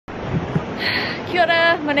Kia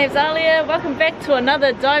ora, my name's Alya. Welcome back to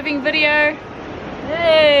another diving video.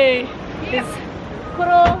 Hey! There's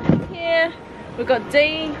Kuro here. We've got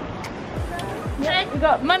Dee. We've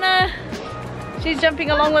got Mana. She's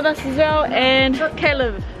jumping along with us as well. And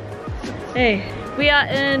Caleb. Hey,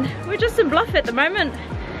 we're just in Bluff at the moment.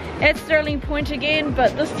 At Sterling Point again,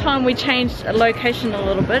 but this time we changed a location a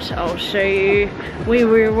little bit. I'll show you where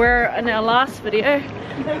we were in our last video.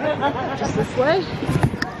 Just this way.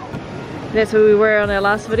 That's where we were on our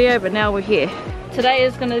last video, but now we're here. Today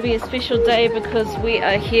is going to be a special day because we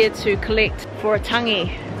are here to collect for a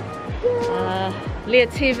tangi. Lea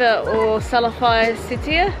Tiva or Salawhai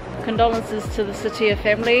Setia. Condolences to the Setia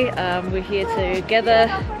family. We're here to gather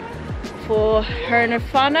for her and her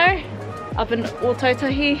whānau up in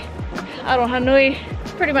Otautahi, Arohanui.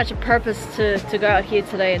 Pretty much a purpose to go out here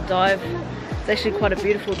today and dive. It's actually quite a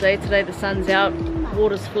beautiful day today. The sun's out,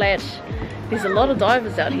 water's flat. There's a lot of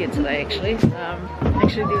divers out here today actually.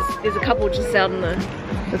 Actually there's a couple just out in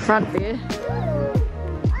the front there.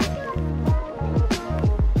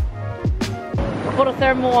 I put a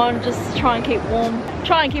thermal on, just try and keep warm,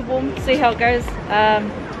 see how it goes.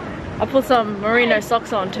 I put some merino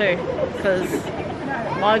socks on too, because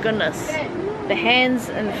my goodness, the hands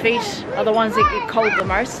and the feet are the ones that get cold the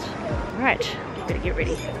most. Right, better get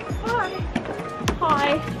ready. Hi.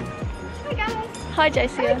 Hi guys. Hi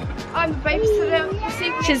JC. I'm the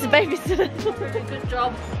babysitter. She's the babysitter. Good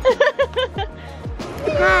job.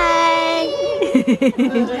 Hi.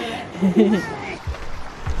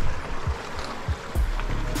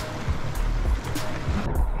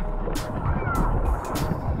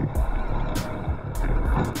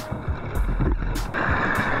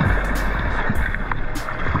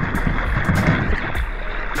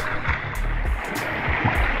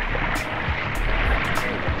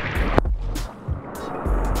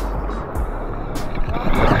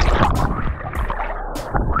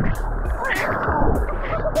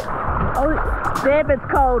 Damn, it's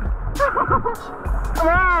cold. Come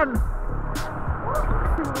on!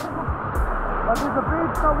 There's a big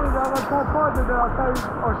somewhere that I can't find it, and I'll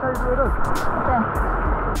show you where it is. Okay.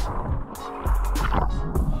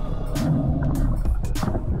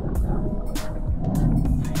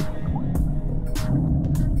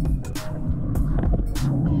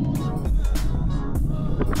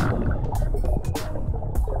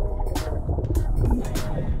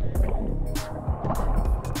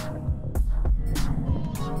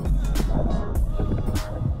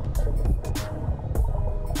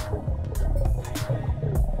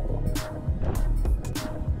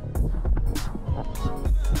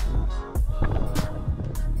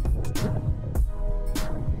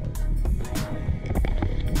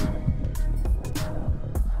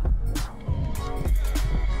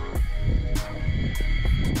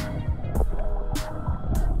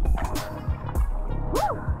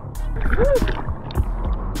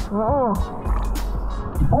 Oh,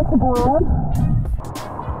 that's a good one.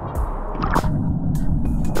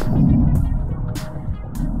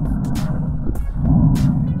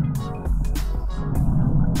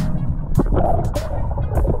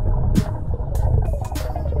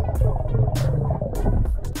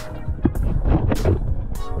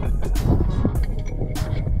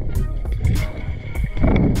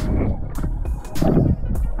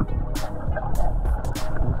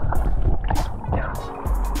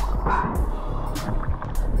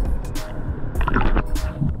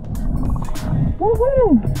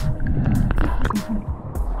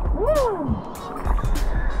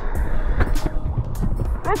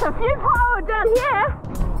 There's a few power down here.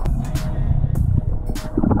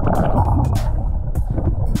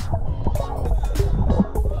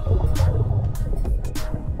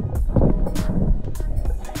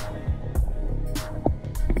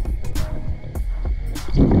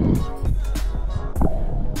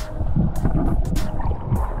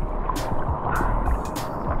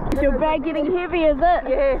 Is your bag getting heavy, is it?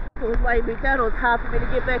 Yeah, it was weighing me down. It was hard for me to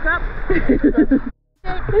get back up.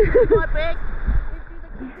 My bag.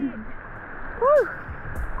 Woo.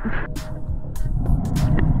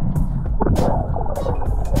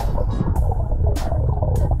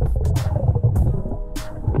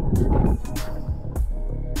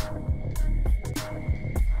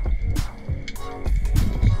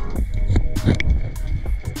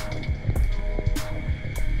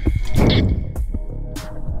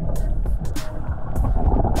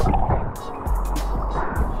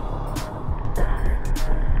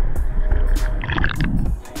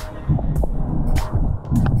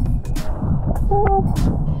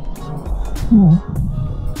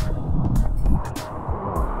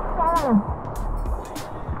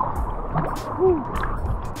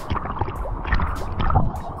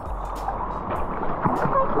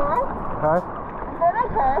 okay. Is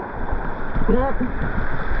that okay?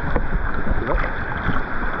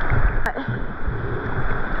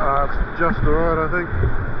 It's just alright, I think.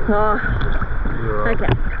 Oh, You're right.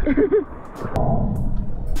 okay.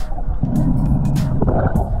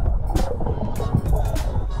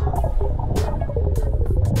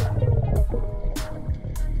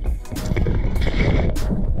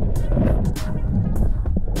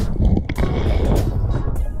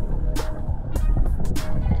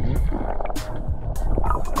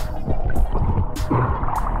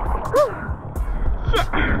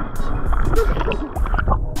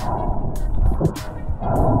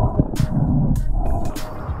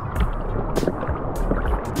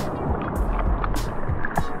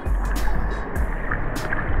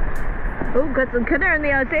 Oh, got some Kina in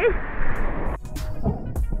the OT.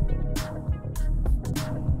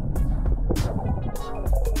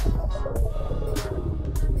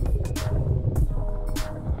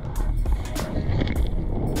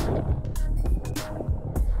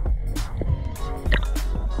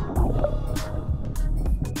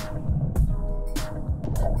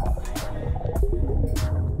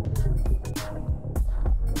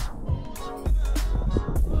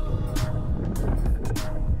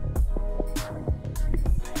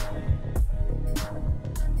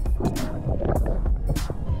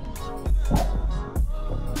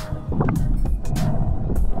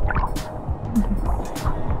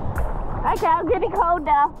 Okay, I'm getting cold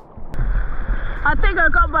now. I think I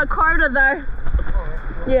got my quota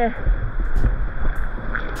though. Yeah.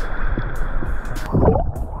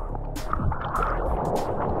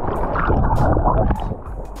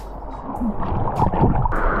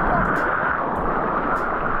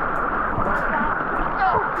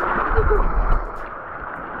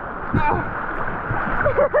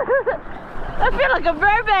 I feel like a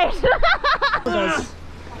mermaid.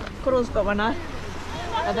 Kuro's got one eye.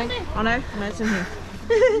 I think. Oh no, no, it's in here.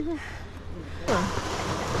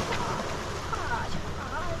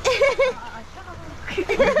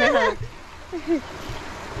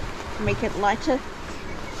 Make it lighter.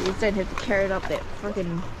 You just don't have to carry it up that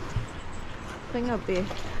friggin' thing up there.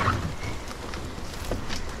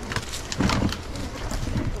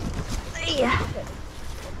 Yeah.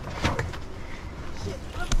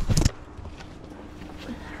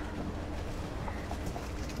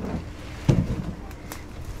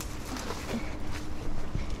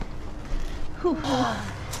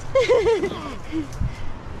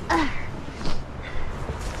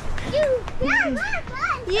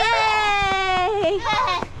 Yay!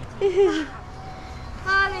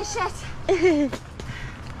 Holy shit!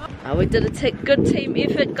 We did a good team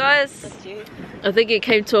effort, guys. I think it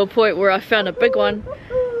came to a point where I found a big one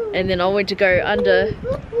and then I went to go under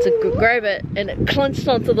to grab it and it clinched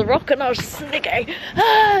onto the rock and I was sneaking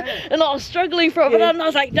and I was struggling for it, but I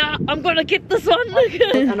was like, nah, I'm gonna get this one.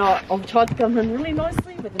 And I tried to come in really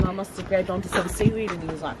nicely, but then I must have grabbed onto some seaweed and he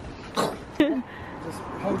was like... Just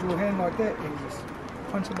hold your hand like that and just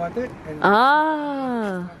punch it like that. And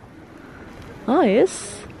Ah. Oh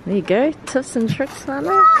yes. There you go. Tips and tricks,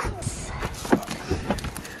 Lana.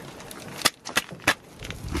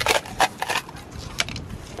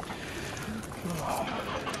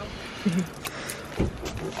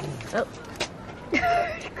 Oh.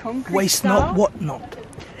 Waste not, what not.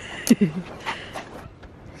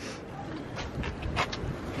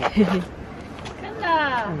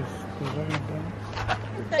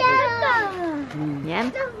 Yeah.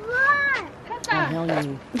 Hell yeah.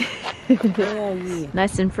 Hell yeah.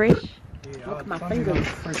 Nice and fresh. Look at my fingers.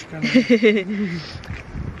 Fresh It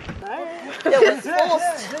was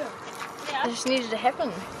forced. It just needed to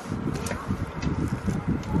happen.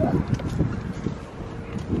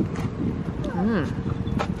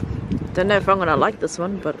 Don't know if I'm gonna like this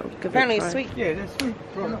one, but I'll give Apparently it a it's try. sweet. Yeah, that's sweet.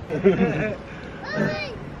 Come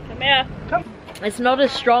here. It's not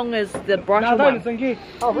as strong as the brush No, one. thank you.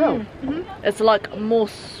 Oh, really? It's like more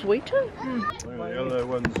sweeter. the yellow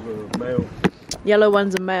ones were male. Yellow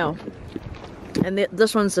one's a male, and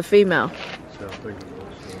this one's a female. So I think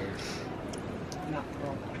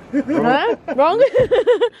it was. No, wrong.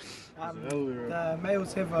 The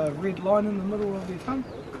males have a red line in the middle of their tongue,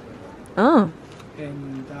 Oh,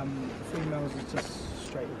 and females is just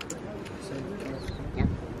straight.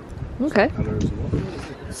 okay. Colour is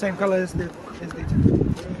what? Same colour as their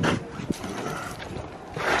tongue.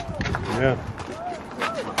 Yeah.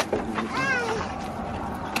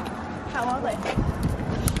 How are they?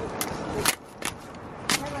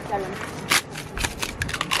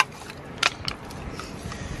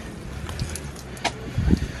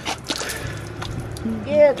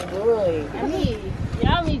 Yeah, really.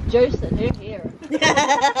 Yummy juice in her hair.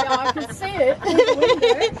 Yeah, I can see it in the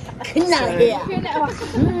window.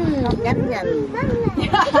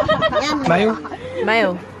 Male.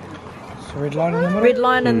 Male. So red line in the middle. Red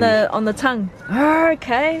line in on the tongue. Oh,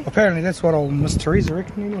 okay. Apparently that's what old Miss Teresa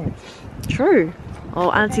reckoned anyway. True. Oh,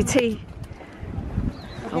 Auntie T.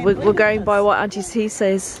 Oh, we're going by what Auntie T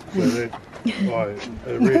says. So that, like,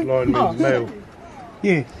 a red line means male.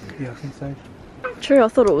 Yeah, I think so. True, I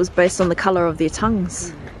thought it was based on the colour of their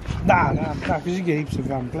tongues. Nah, because you get heaps of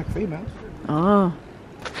black females. Oh.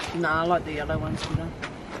 Nah, I like the yellow ones better.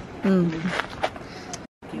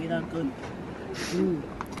 Yeah, good.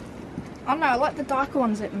 Oh no, I like the darker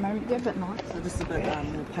ones at the moment. They're a bit nice. So this is a bit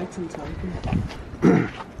more potent, I reckon.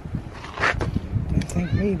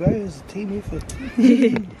 Thank me, bro. It's a team effort.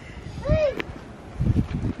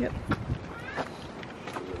 Yep.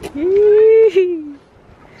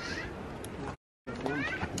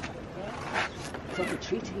 It's like a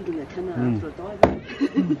treat eating a Kina after a dive.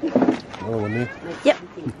 Oh, and there. Yep.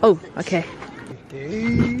 Oh, okay.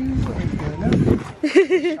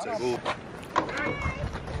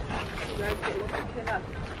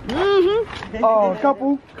 Oh,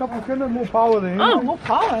 couple Kina, more power than him. Oh, more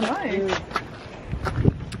power, nice.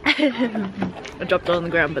 I dropped it on the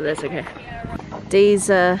ground, but that's okay. Dee's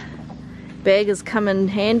bag has come in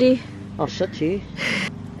handy. Oh shit, yeah.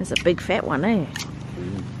 It's a big fat one, eh?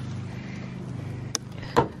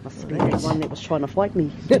 Must have been the one that was trying to fight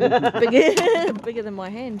me. Bigger than my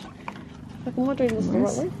hand. Am I doing this the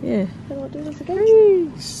right way? Yeah. How do I do this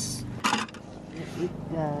again?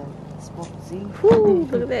 Spot Z. Woo,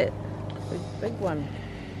 look at that. Big one.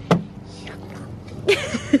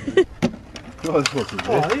 Oh, that's not too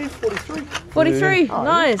Oh, bad. yeah, 43. 43,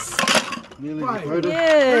 nice. Nearly Right. devoted. Who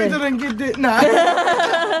Yeah. didn't get that? No.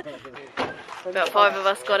 About 5 of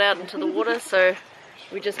us got out into the water, so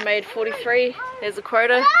we just made 43. There's a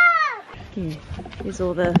quota. Yeah. There's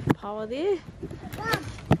all the power there.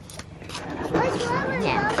 There's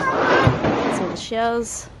all the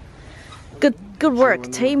shells. Good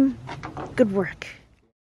work, team. Good work.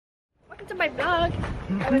 Welcome to my vlog.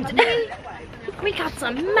 Today we got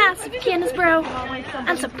some massive Kinas, bro,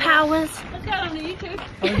 and some Pauas.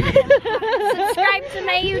 Subscribe to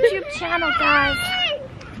my YouTube channel, guys.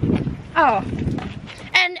 Oh,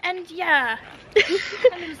 and yeah.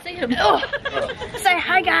 Oh. Say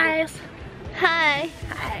hi, guys. Hi.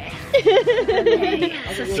 Hi.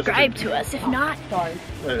 Subscribe to us. If not,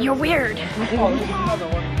 you're weird.